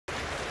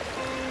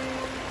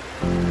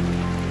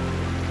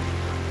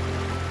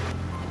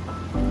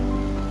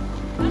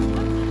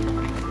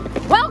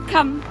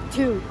Welcome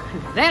to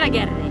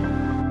Hveragerði.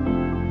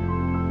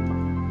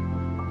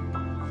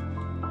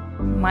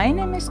 My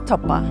name is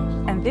Toppa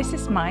and this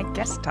is my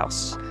guest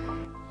house.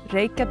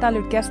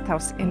 Reykjadalur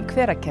Guesthouse in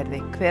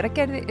Hveragerði.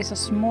 Hveragerði is a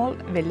small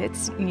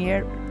village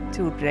near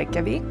to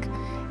Reykjavik.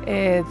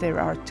 There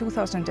are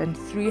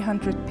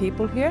 2,300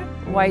 people here.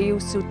 Why you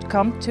should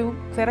come to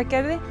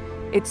Hveragerði?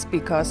 It's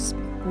because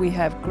we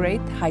have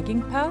great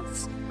hiking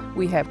paths,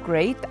 we have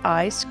great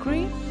ice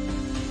cream,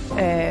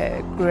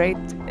 great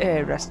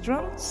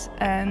restaurants,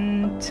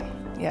 and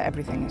yeah,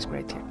 everything is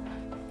great here.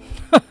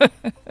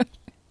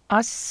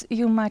 As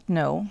you might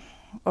know,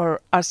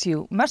 or as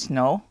you must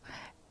know,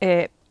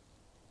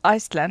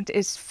 Iceland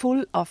is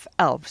full of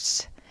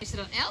elves. Is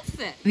there an elf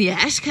there?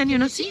 Yes, can you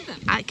not see them?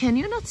 Can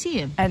you not see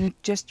him? And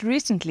just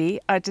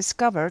recently I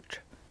discovered,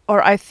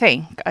 or I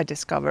think I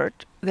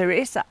discovered, there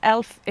is an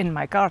elf in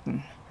my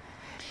garden.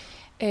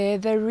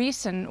 The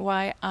reason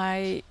why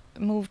I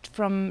moved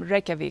from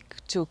Reykjavik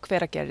to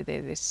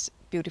Hveragerði, this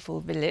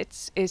beautiful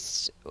village,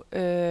 is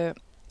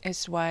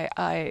why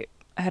I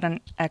had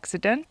an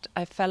accident.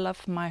 I fell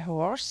off my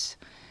horse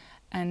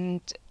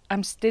and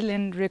I'm still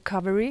in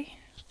recovery.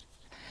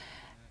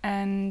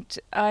 And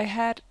I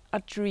had a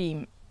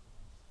dream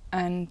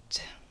and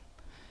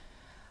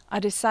I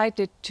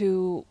decided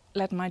to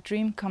let my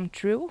dream come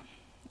true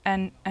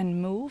and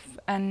move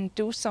and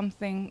do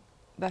something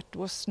that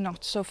was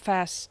not so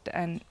fast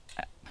and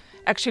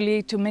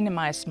actually to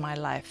minimize my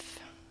life.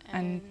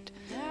 And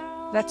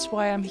that's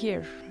why I'm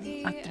here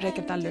at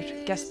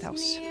Reykjadalur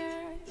Guesthouse,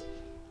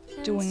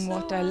 doing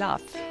what I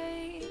love.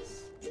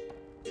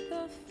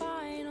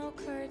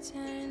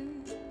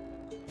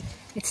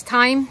 It's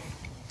time.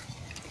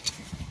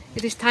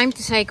 It is time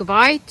to say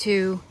goodbye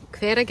to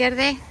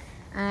Hveragerði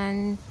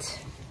and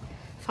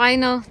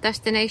final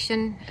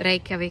destination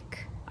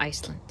Reykjavik,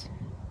 Iceland.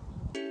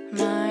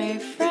 My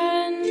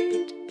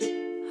friend,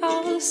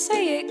 I'll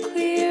say it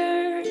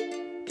clear,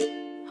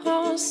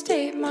 I'll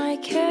state my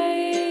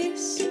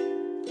case,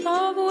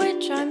 of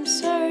which I'm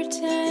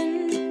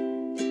certain.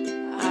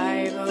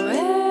 I've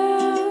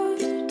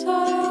lived a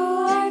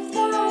life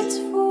that's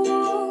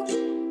full,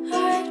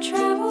 I've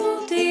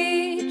traveled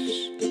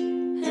each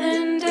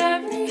and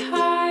every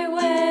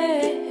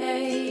highway,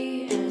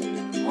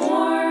 and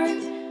more,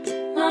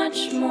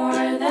 much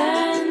more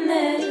than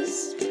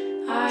this,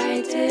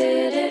 I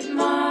did it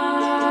my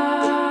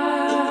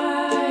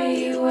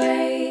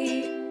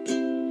way.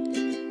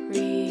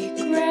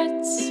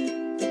 Regrets,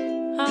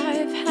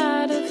 I've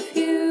had a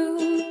few,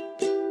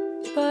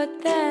 but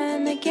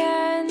then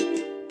again,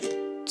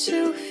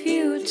 too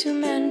few to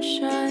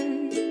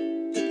mention.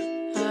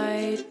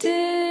 I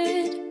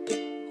did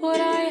what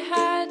I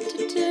had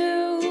to do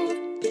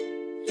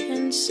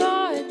and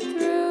saw it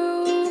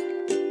through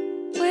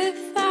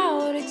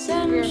without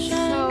exemption. We're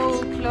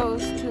so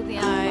close to the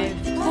end.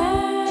 I've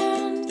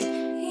planned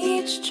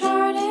each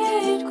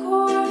charted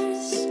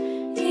course,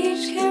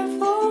 each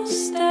careful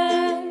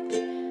step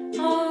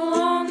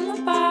along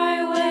the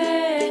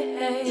byway,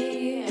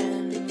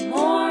 and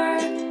more,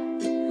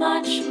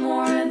 much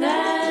more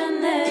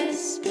than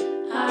this,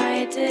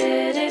 I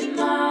did it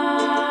my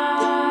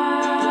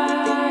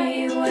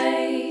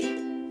way.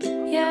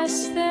 Yes,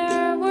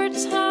 there were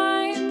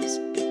times,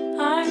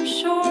 I'm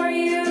sure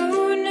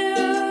you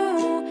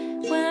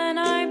knew, when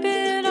I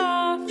bit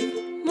off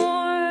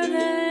more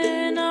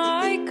than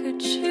I could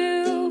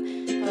chew.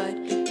 But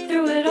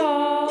through it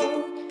all,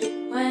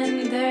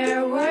 when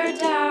there were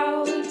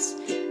doubts,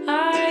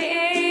 I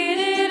ate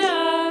it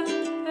up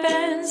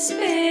and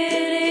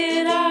spit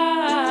it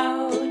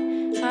out.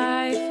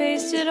 I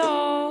faced it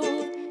all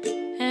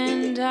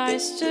and I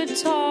stood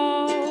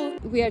tall.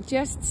 We are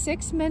just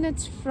 6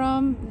 minutes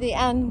from the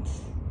end.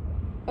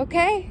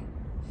 Okay?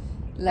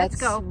 Let's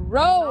go.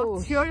 Row!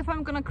 Not sure if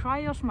I'm gonna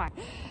cry or smile.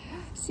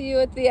 See you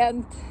at the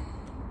end.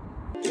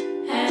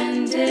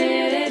 And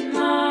did it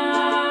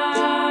my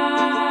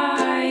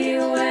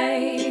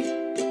way.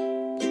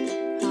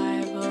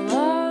 I've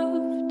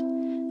loved,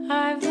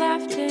 I've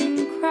laughed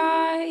and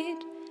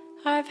cried,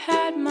 I've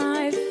had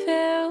my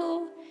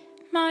fill,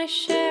 my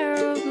share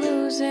of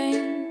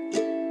losing.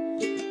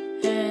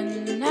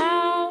 And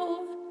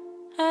now,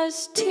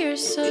 as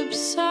tears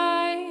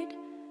subside,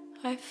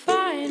 I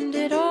find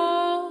it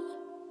all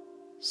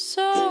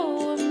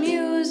so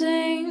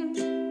amusing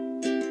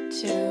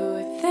to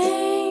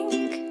think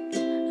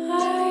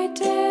I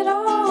did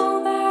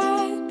all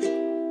that,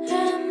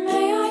 and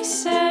may I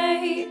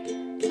say,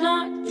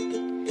 not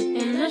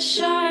in a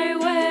shy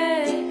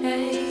way.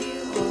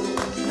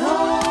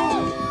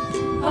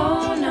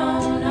 Oh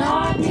no,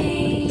 not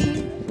me.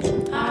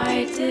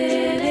 I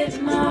did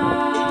it my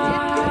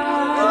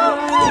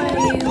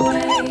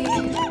way.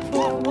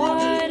 For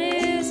what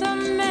is a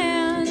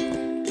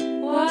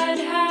man? What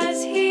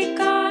has he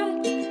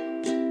got?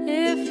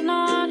 If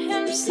not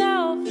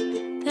himself,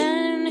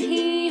 then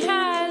he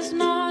has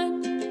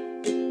not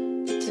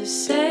to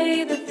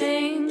say the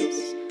things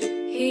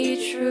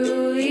he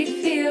truly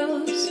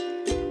feels,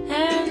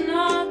 and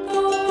not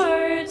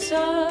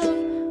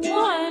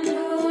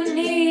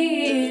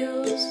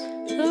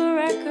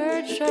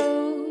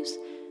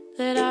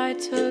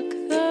took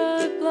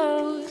the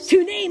blows.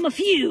 To name a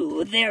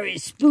few, there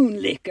is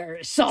spoon liquor,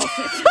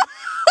 sausage.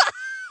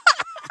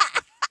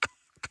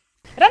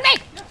 Run me!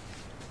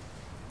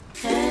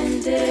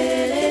 And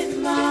it